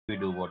we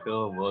do,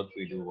 whatever work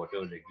we do,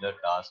 whatever regular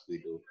task we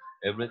do,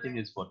 everything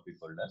is what we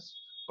call as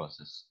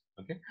process.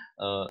 Okay.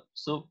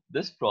 So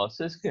this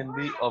process can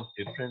be of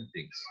different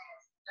things.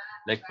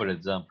 Like for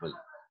example,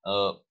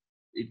 uh,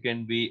 it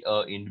can be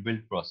a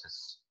inbuilt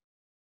process.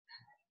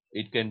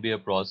 It can be a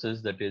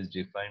process that is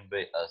defined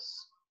by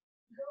us.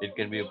 It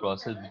can be a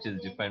process which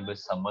is defined by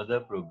some other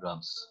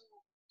programs.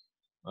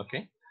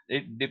 Okay.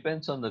 It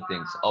depends on the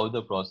things, how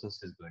the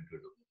process is going to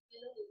do.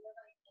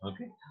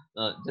 Okay.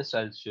 Just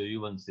I'll show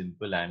you one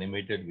simple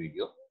animated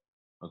video.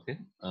 Okay.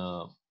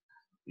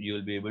 You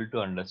will be able to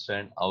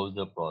understand how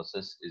the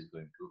process is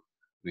going to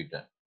be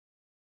done.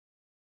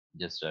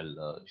 Just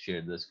I'll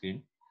share the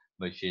screen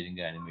by sharing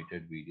the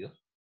animated video.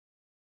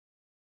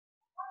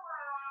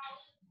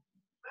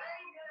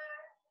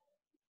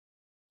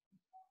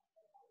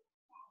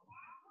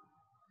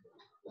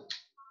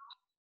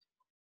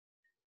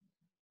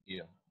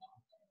 Yeah.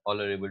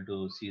 All are able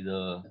to see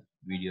the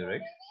video,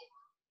 right?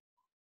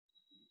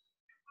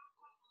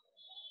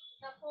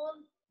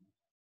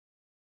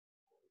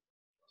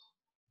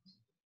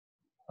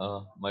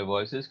 My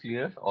voice is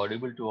clear,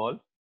 audible to all.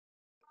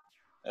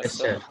 Yes,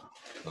 sir.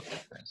 Okay,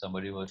 fine.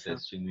 Somebody was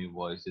testing me,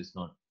 voice is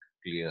not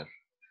clear.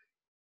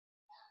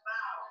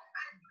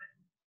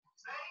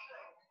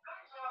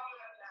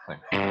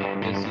 Fine.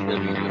 Let's see the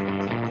video.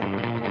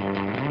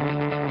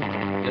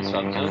 Just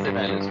observe, then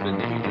I'll explain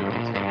the video.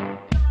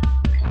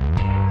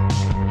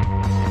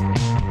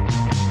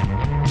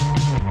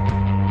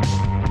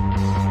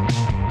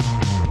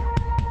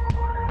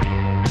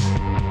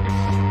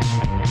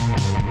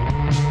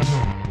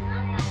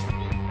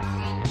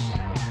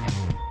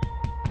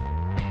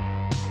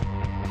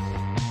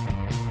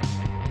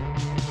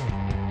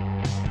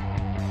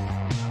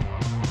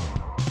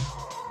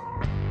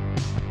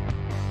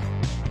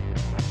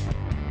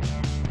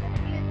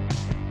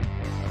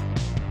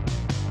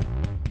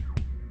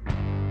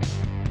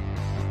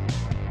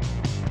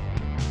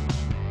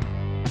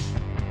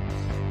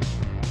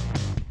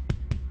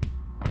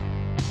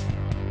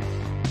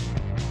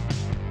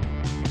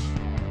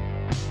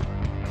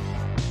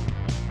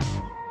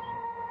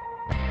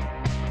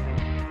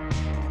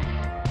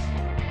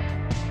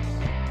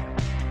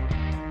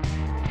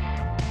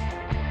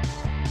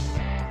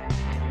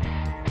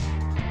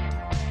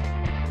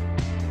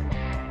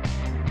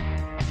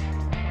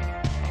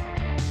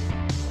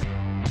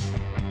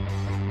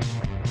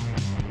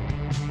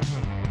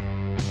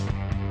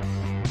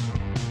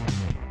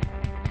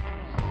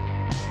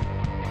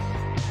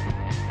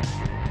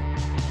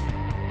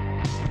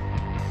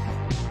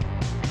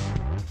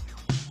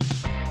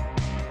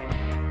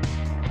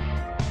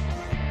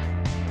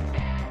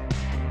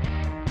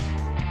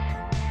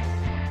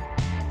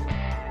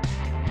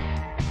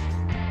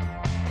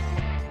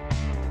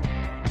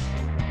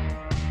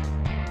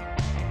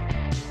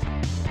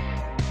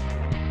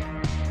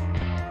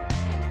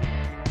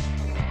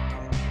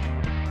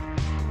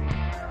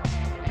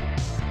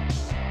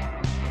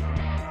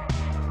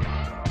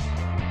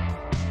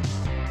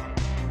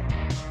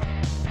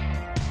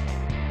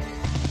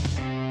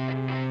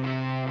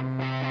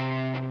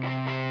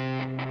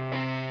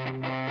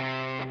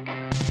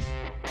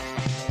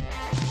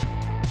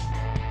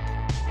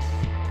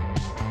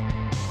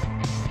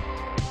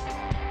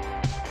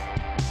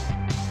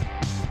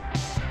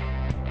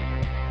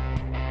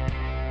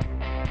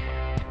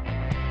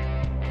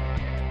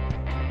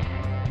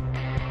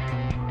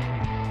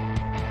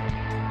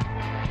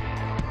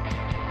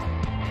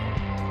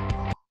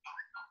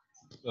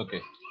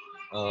 Okay.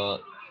 Uh,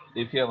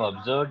 if you have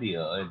observed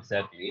here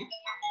exactly,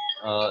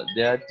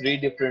 there are three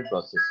different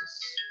processes.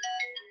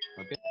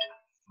 Okay.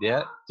 There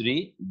are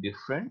three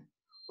different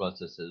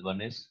processes.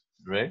 One is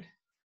red,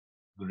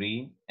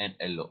 green, and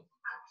yellow.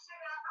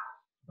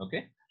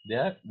 Okay.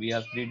 There we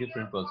have three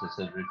different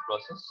processes. Red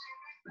process.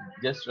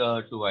 Just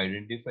to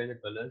identify the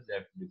colors, they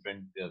have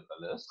different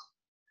colors: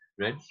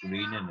 red,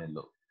 green, and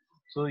yellow.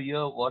 So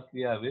here, what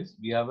we have is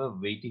we have a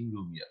waiting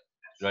room here,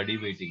 ready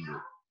waiting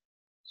room.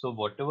 So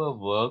whatever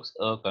works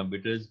a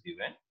computer is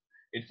given,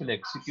 it will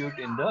execute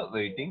in the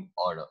waiting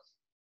order.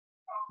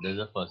 That's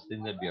the first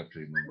thing that we have to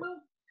remember.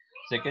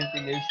 Second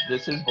thing is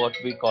this is what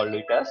we call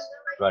it as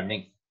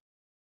running.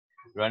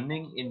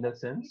 Running in the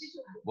sense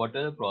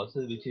whatever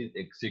process which is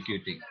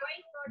executing,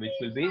 which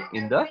will be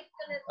in the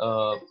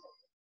uh,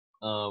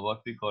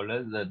 what we call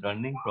as the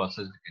running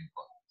process we can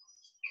call.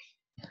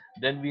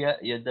 Then we are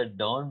at the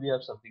down we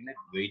have something like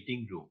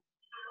waiting room.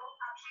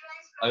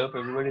 I hope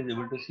everybody is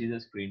able to see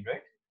the screen,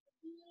 right?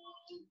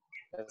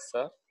 Yes,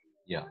 sir.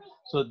 Yeah.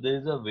 So there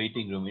is a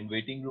waiting room. In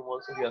waiting room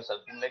also we have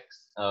something like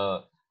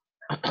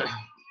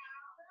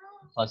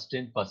first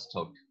in first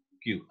out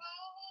queue.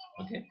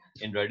 Okay.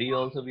 In ready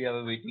also we have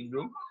a waiting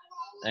room,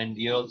 and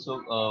here also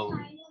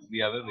we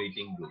have a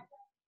waiting room.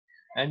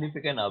 And if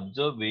you can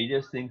observe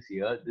various things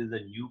here, this is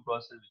a new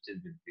process which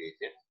has been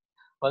created.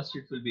 First,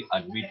 it will be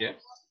admitted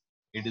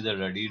into the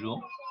ready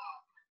room.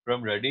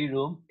 From ready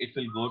room, it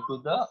will go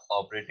to the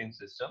operating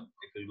system.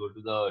 It will go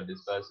to the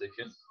dispatch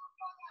session.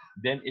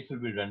 Then it will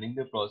be running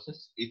the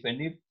process. If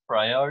any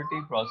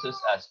priority process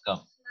has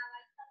come,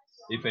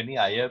 If any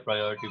higher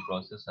priority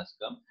process has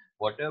come,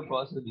 whatever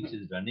process which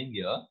is running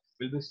here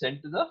will be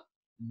sent to the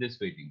this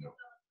waiting room.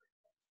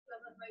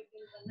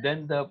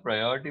 Then the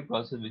priority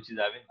process which is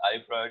having high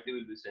priority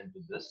will be sent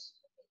to this.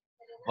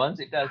 Once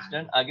it has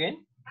done,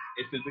 again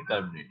it will be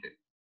terminated.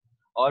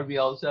 Or we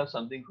also have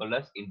something called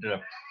as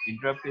interrupt.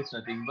 Interrupt is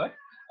nothing but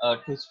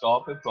to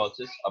stop a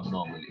process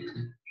abnormally,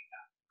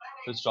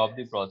 to stop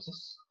the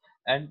process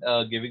and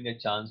giving a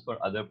chance for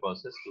other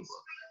process to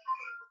work.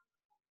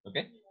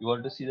 Okay, you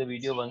want to see the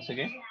video once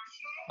again?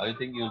 I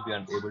think you will be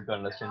able to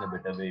understand a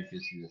better way if you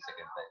see the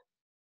second time.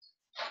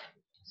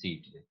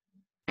 See it here.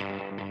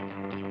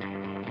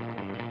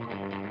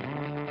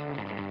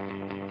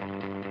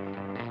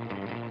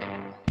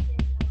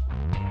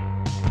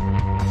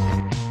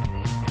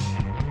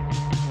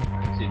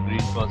 See,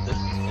 green process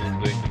is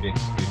going to be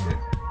executed.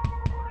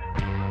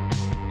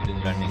 It is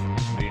running.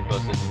 Green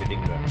process is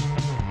getting run.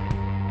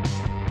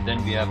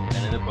 Then we have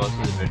another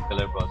process, red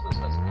color process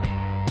as well.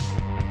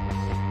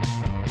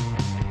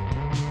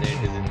 Then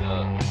it is in the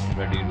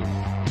ready room.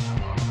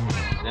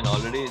 Then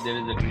already there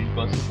is a green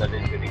process that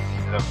is getting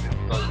interrupted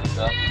because it's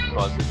a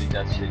process which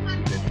has to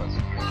execute first.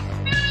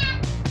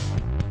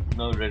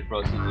 Now red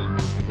process will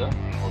move to the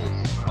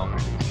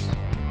operating system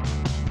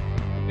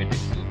to get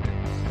executed.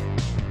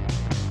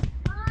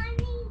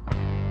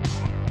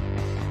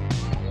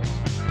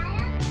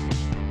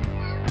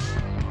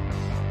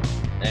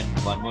 And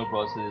one more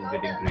process is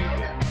getting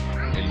created,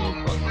 yellow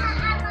process.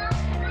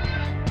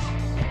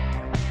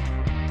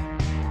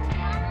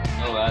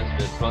 Now as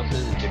the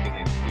process is getting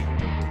executed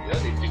over here,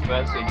 it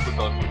requires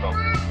input-output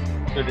operation.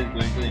 So it is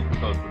going to the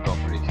input-output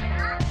operation.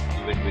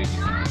 Event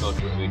waiting,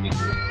 input-output waiting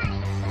group.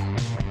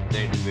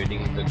 Then it is waiting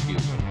in the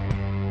queue.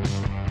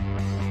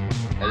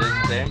 As I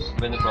said,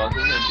 when the process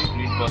is empty,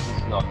 green process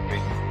is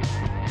occupying.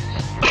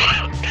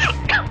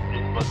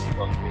 Green process is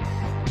occupying.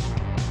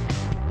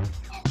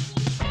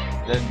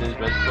 Then this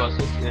red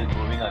process is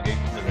moving again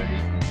to the ready.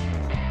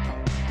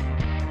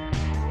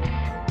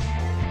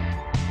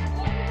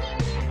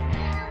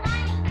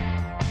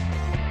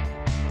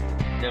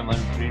 Then when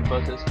green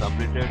process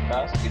completed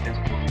task, it is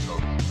moving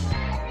out.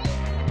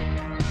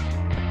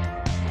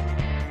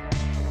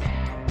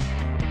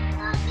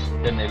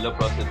 Then yellow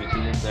process, which is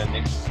in the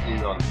next,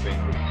 is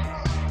occupying the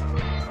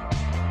place.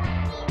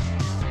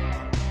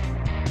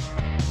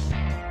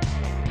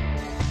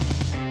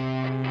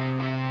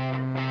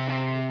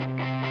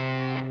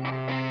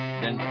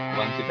 Then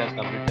once it has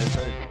completed, it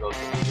is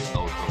also moving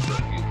out of the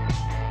queue.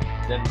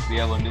 Then we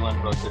have only one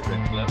process,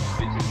 red color,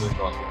 which is going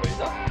to occupy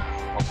the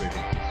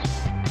operating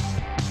system.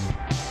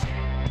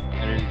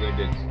 And it is going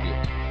to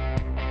execute.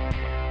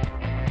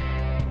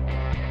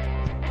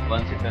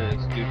 Once it has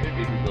executed,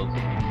 it is also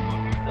moving on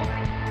to the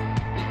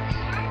things.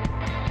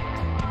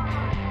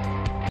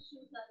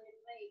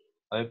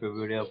 I hope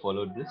everybody have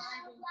followed this.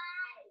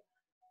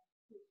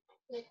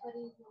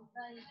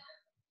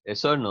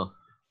 Yes or no?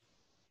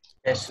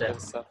 Yes, sir.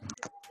 Yes, sir.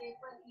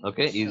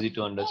 Okay, easy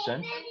to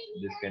understand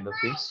this kind of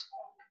things.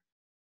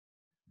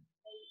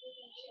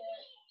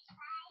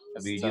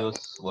 Yes, Videos,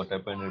 what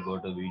happened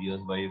about the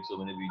videos? Why so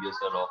many videos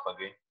are off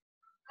again?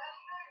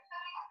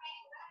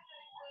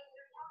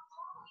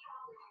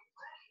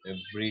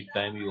 Every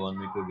time you want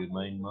me to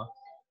remind ma,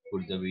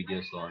 put the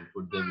videos on,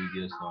 put the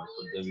videos on,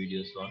 put the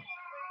videos on.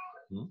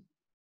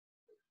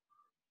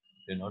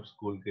 They're not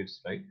school kids,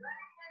 right?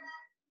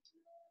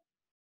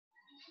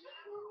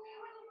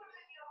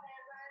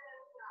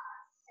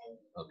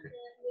 Okay.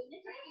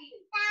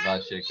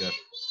 Rajshekhar.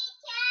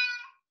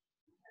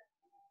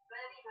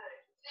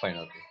 Fine,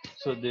 okay.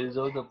 So this is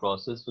how the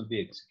process will be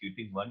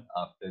executing one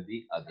after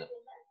the other.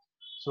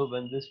 So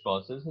when these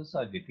processes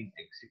are getting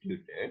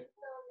executed,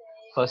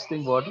 first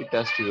thing what it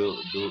has to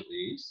do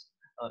is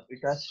it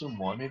has to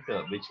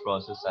monitor which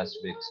process has to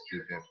be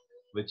executed,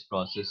 which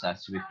process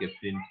has to be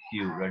kept in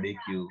queue, ready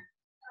queue,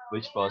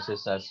 which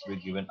process has to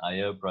be given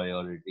higher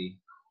priority,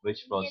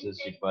 which process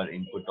require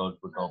input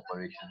output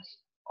operations.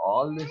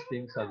 All these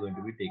things are going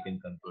to be taken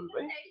control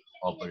by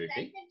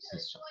operating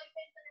system.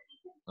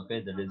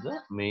 Okay, that is the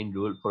main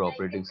rule for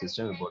operating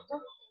system about the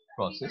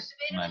process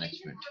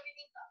management.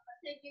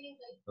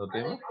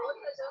 Okay, ma'am?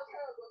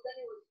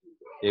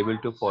 Able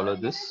to follow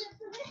this?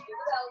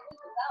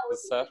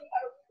 yes, sir.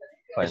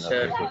 Fine, Yes,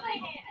 sir. okay, good.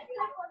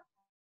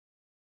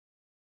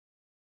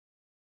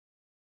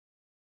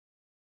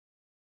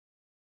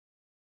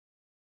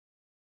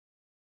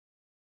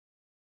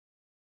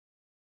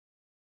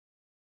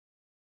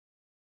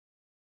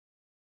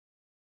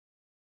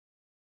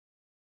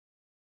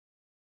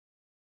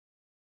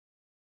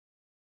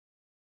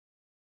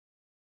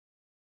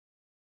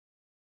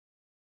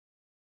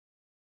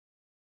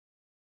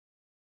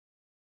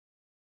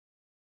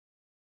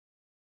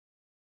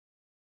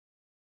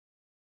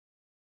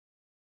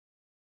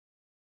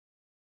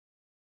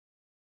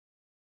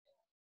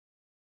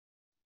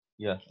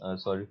 Yeah,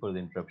 sorry for the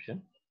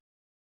interruption.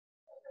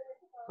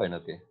 Fine,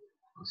 okay.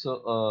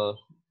 So,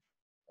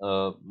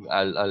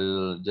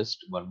 I'll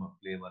just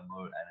play one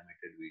more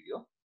animated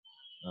video,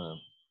 uh,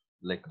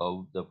 like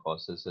how the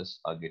processes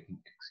are getting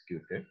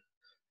executed.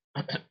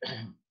 You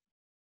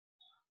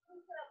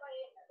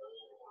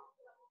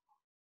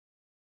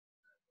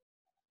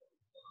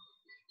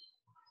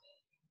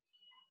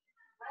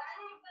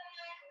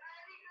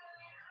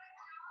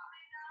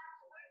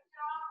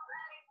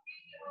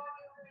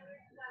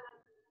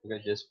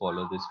can just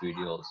follow this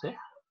video also.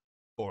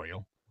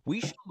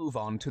 We shall move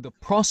on to the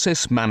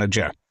process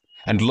manager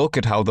and look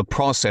at how the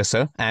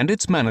processor and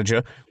its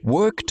manager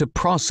work to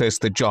process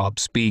the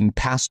jobs being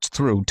passed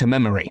through to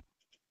memory.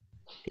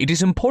 It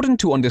is important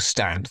to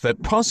understand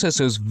that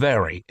processors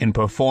vary in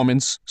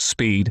performance,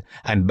 speed,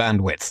 and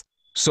bandwidth,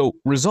 so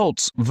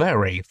results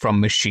vary from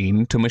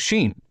machine to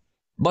machine.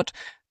 But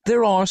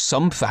there are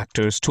some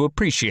factors to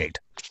appreciate.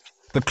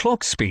 The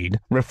clock speed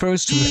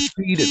refers to the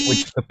speed at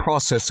which the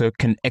processor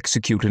can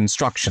execute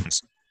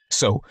instructions.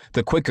 So,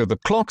 the quicker the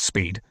clock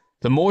speed,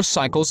 the more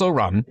cycles are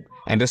run,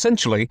 and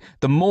essentially,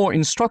 the more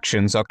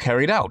instructions are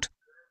carried out.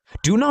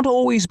 Do not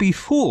always be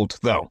fooled,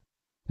 though.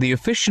 The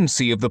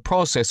efficiency of the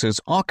processor's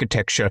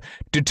architecture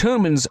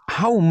determines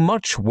how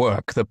much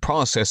work the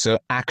processor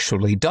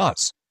actually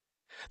does.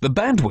 The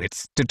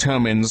bandwidth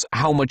determines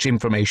how much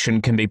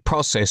information can be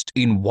processed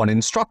in one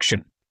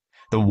instruction.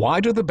 The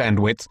wider the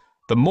bandwidth,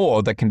 the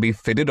more that can be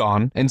fitted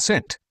on and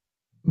sent.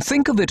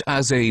 Think of it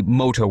as a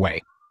motorway.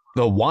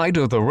 The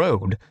wider the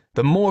road,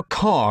 the more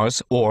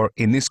cars, or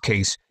in this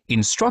case,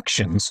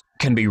 instructions,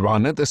 can be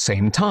run at the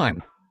same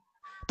time.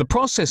 The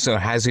processor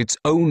has its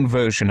own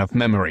version of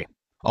memory,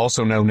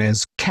 also known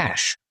as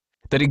cache,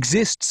 that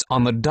exists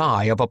on the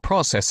die of a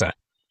processor.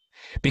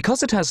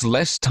 Because it has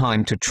less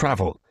time to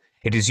travel,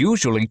 it is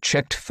usually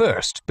checked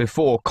first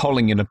before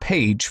calling in a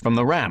page from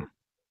the RAM.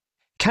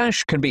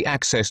 Cache can be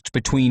accessed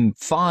between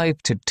 5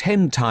 to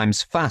 10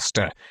 times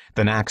faster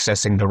than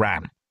accessing the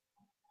RAM.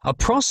 A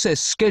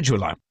process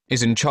scheduler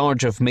is in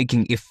charge of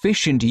making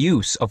efficient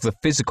use of the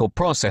physical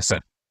processor.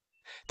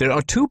 There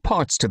are two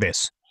parts to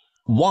this.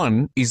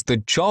 One is the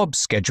job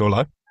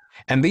scheduler,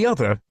 and the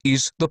other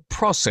is the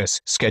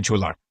process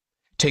scheduler,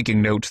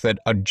 taking note that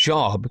a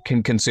job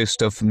can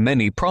consist of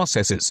many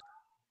processes.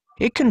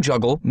 It can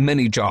juggle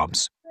many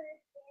jobs.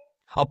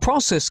 A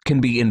process can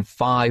be in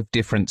 5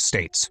 different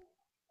states: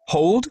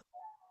 hold,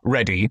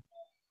 ready,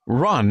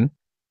 run,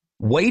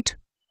 wait,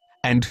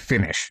 and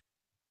finish.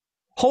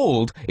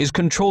 Hold is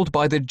controlled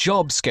by the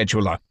job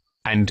scheduler,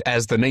 and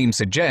as the name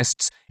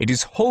suggests, it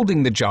is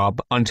holding the job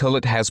until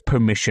it has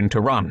permission to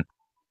run.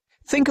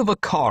 Think of a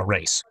car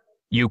race.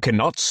 You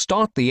cannot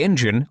start the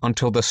engine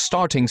until the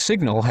starting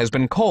signal has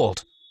been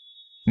called.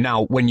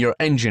 Now, when your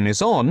engine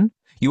is on,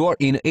 you are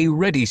in a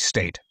ready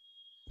state.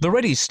 The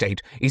ready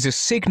state is a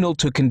signal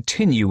to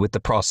continue with the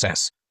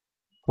process.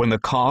 When the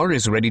car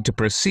is ready to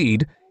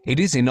proceed, it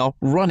is in a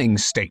running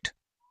state.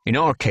 In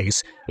our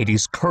case, it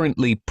is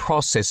currently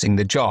processing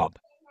the job.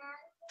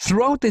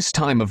 Throughout this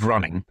time of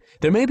running,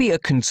 there may be a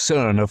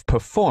concern of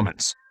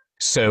performance,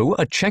 so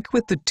a check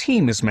with the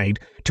team is made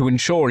to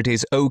ensure it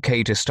is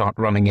okay to start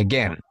running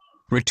again,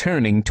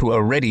 returning to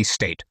a ready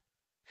state.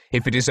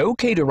 If it is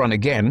okay to run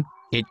again,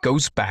 it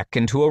goes back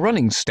into a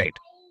running state.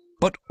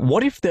 But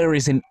what if there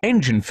is an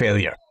engine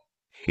failure?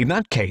 In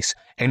that case,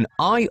 an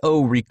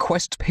I/O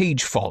request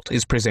page fault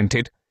is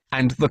presented,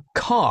 and the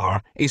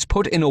car is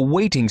put in a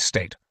waiting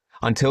state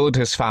until it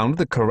has found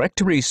the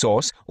correct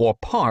resource or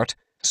part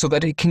so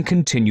that it can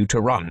continue to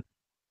run.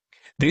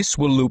 This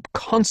will loop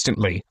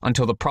constantly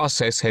until the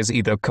process has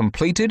either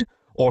completed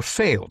or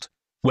failed,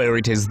 where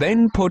it is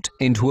then put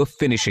into a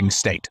finishing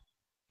state.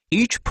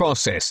 Each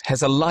process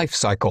has a life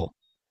cycle.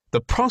 The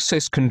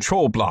process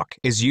control block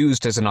is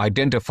used as an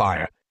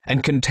identifier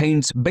and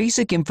contains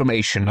basic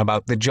information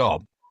about the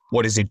job.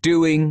 What is it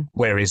doing?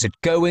 Where is it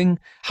going?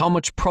 How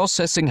much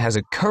processing has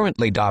it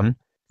currently done?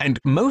 And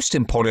most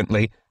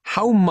importantly,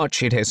 how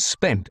much it has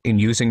spent in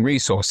using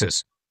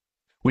resources.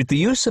 With the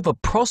use of a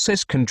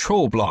process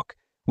control block,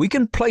 we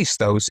can place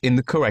those in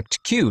the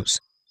correct queues.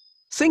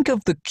 Think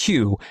of the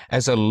queue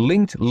as a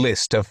linked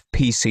list of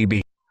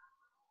PCB.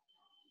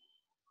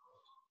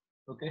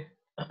 Okay.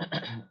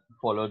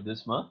 Follow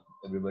this,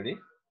 everybody.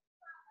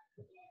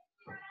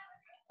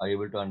 Are you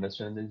able to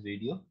understand this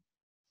video?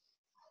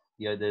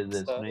 Yeah, there's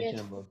an explanation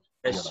about.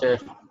 Yes, sir.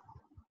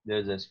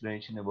 There's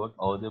explanation about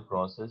how the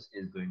process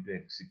is going to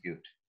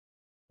execute.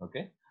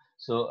 Okay.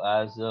 So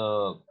as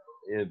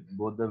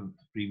both the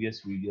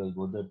previous videos,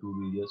 both the two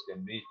videos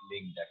can be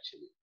linked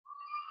actually.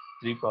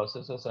 3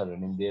 processes are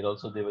running. There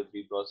also there were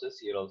 3 processes.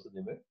 Here also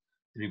there were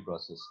 3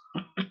 processes.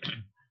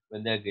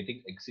 When they are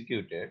getting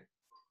executed,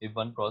 if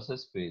one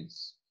process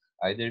fails,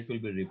 either it will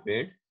be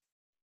repaired,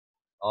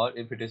 or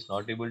if it is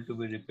not able to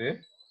be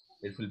repaired,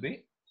 it will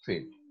be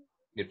failed.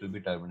 It will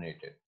be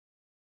terminated.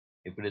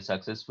 If it is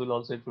successful,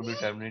 also it will be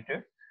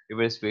terminated. If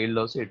it is failed,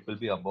 also it will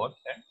be abort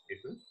and it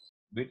will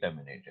be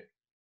terminated.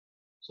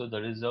 So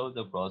that is how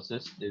the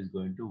process is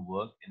going to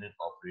work in an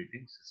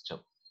operating system.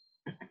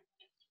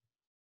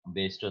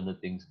 Based on the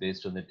things,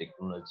 based on the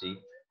technology,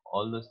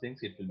 all those things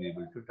it will be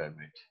able to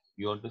terminate.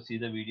 You want to see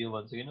the video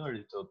once again, or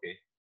it's okay?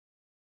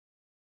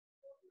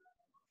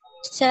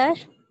 Sir,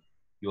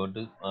 You want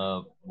to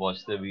watch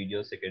the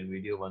video, second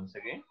video once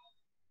again,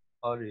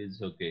 or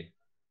is okay?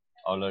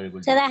 All are able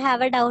to. Sir, I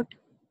have a doubt.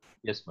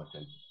 Yes,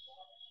 Martin.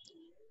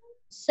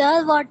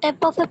 Sir, what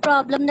type of a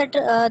problem that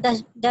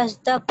does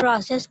the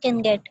process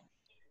can get?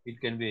 It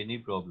can be any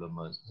problem.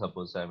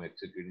 Suppose I'm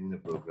executing the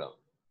program.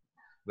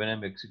 When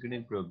I'm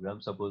executing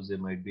program, suppose there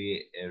might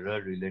be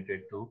error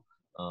related to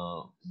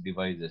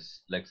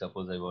devices. Like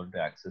suppose I want to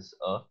access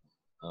a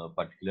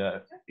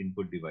particular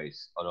input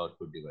device or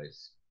output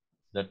device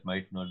that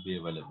might not be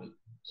available.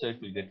 So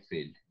it will get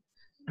failed.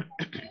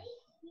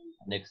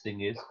 Next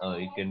thing is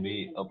it can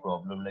be a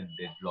problem like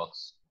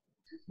deadlocks,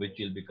 which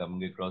you'll be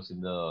coming across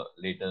in the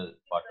later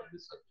part of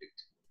this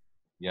subject.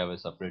 We have a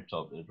separate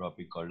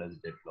topic called as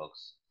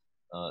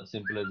deadlocks.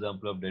 Simple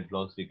example of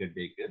deadlocks we can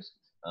take is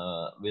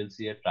we'll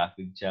see a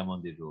traffic jam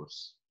on the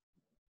roads.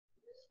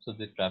 So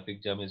the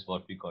traffic jam is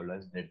what we call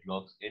as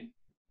deadlocks in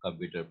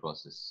computer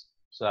process.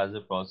 So as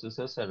the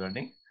processes are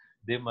running,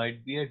 there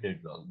might be a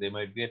deadlock. There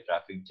might be a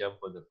traffic jam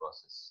for the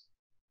process.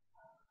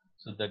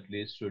 So that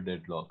leads to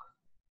deadlock.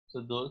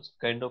 So those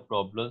kind of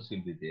problems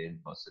will be there in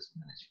process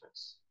management.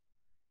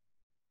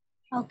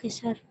 Okay,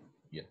 sir.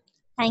 Yeah.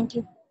 Thank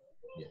you.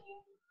 Yeah.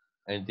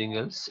 Anything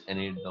else?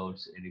 Any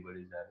doubts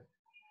anybody's having?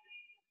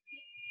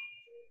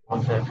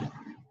 No, sir.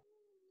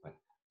 Fine.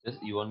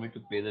 Just you want me to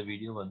play the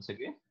video once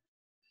again?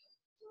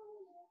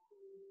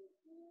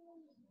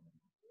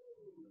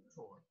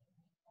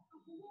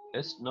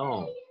 Yes,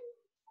 no.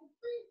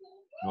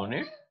 No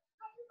need?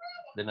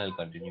 Then I'll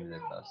continue the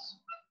class.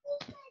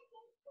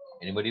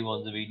 Anybody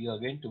wants the video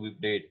again to be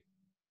played?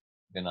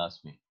 You can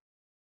ask me.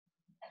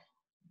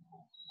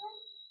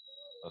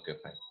 Okay,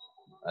 fine.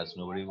 As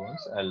nobody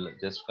wants, I'll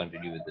just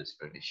continue with this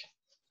tradition.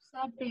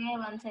 Sir, play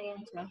once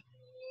again, sir.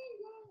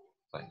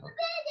 Fine, okay.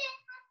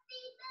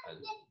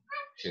 I'll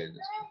share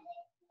this.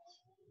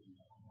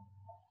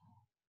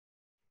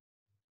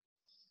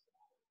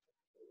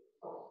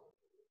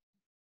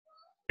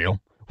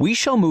 We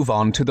shall move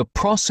on to the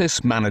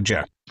process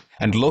manager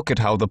and look at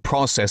how the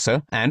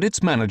processor and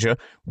its manager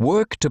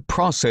work to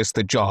process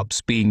the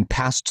jobs being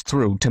passed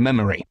through to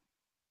memory.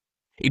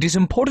 It is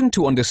important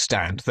to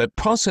understand that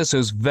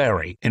processors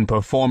vary in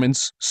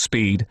performance,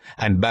 speed,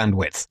 and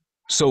bandwidth,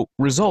 so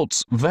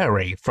results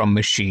vary from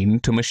machine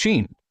to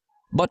machine.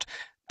 But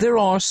there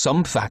are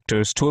some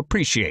factors to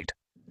appreciate.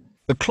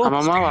 The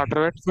clock speed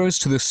refers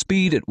to the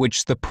speed at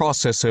which the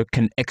processor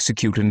can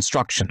execute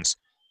instructions.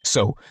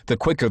 So, the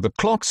quicker the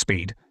clock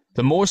speed,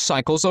 the more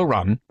cycles are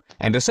run,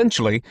 and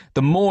essentially,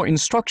 the more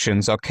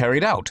instructions are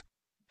carried out.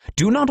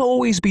 Do not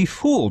always be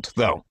fooled,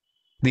 though.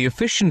 The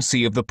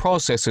efficiency of the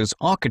processor's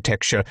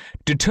architecture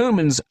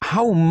determines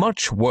how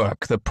much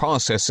work the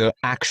processor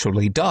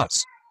actually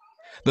does.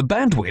 The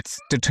bandwidth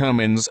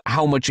determines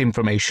how much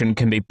information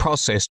can be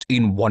processed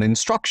in one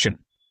instruction.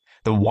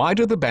 The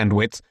wider the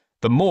bandwidth,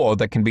 the more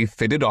that can be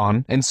fitted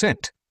on and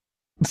sent.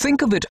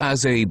 Think of it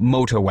as a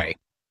motorway.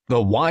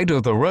 The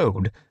wider the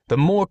road, the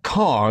more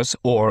cars,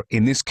 or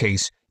in this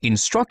case,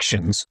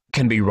 instructions,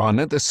 can be run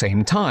at the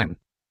same time.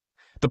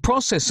 The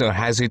processor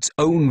has its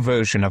own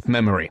version of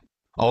memory,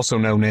 also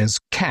known as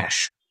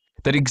cache,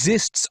 that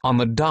exists on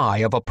the die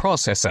of a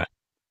processor.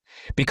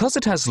 Because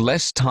it has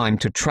less time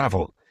to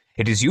travel,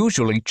 it is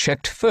usually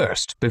checked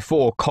first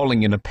before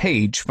calling in a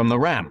page from the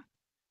RAM.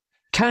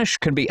 Cache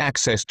can be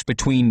accessed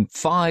between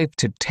 5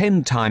 to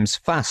 10 times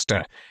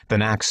faster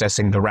than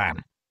accessing the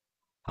RAM.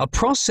 A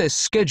process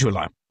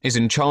scheduler is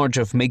in charge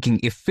of making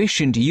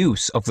efficient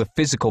use of the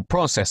physical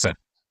processor.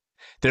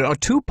 There are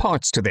two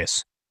parts to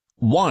this.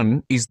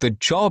 One is the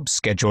job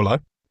scheduler,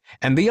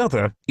 and the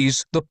other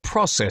is the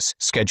process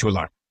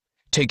scheduler,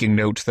 taking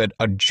note that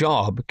a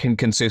job can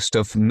consist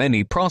of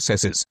many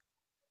processes.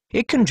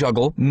 It can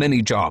juggle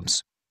many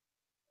jobs.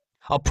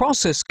 A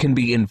process can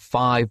be in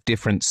 5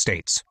 different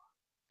states: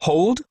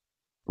 hold,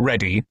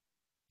 ready,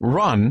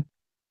 run,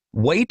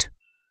 wait,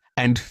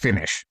 and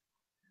finish.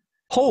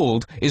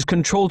 Hold is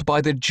controlled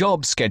by the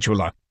job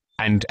scheduler,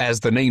 and as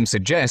the name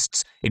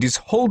suggests, it is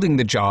holding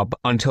the job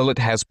until it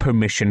has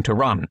permission to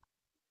run.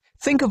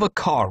 Think of a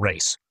car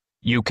race.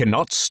 You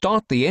cannot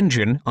start the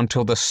engine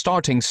until the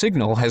starting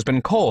signal has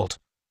been called.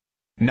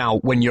 Now,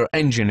 when your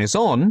engine is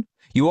on,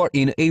 you are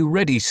in a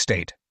ready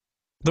state.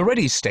 The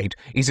ready state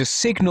is a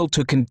signal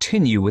to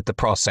continue with the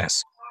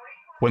process.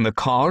 When the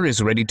car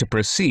is ready to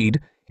proceed,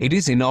 it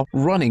is in a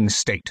running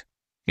state.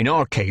 In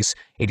our case,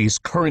 it is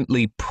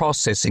currently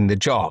processing the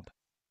job.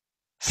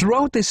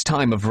 Throughout this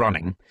time of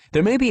running,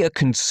 there may be a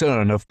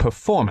concern of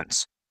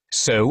performance,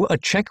 so a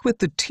check with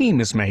the team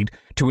is made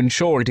to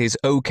ensure it is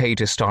okay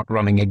to start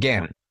running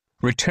again,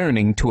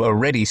 returning to a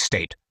ready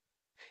state.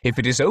 If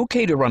it is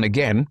okay to run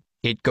again,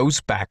 it goes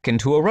back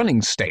into a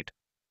running state.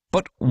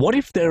 But what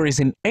if there is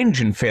an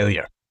engine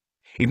failure?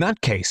 In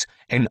that case,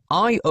 an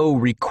I/O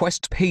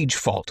request page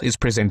fault is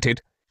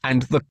presented,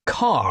 and the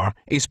car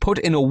is put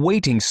in a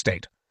waiting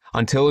state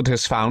until it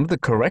has found the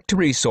correct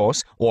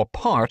resource or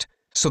part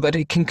so that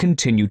it can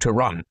continue to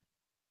run.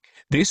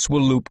 This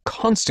will loop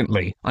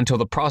constantly until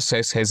the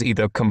process has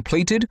either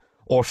completed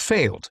or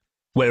failed,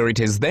 where it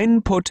is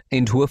then put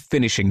into a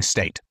finishing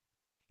state.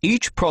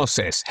 Each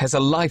process has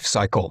a life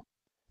cycle.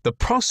 The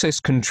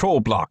process control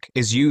block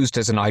is used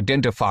as an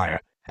identifier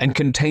and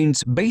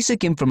contains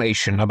basic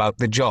information about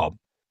the job.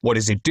 What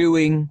is it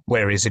doing?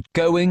 Where is it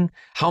going?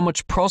 How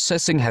much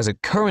processing has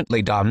it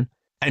currently done?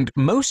 And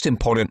most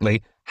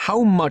importantly,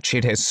 how much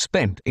it has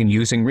spent in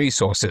using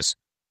resources.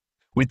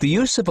 With the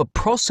use of a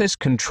process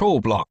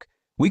control block,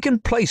 we can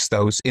place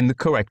those in the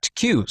correct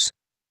queues.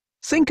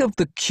 Think of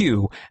the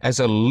queue as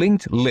a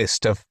linked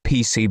list of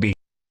PCB.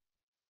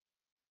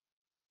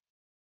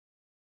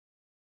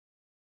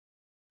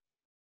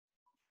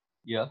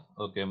 Yeah,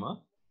 okay, ma.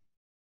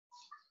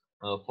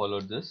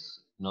 Followed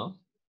this. No?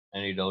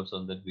 Any doubts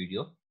on that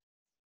video?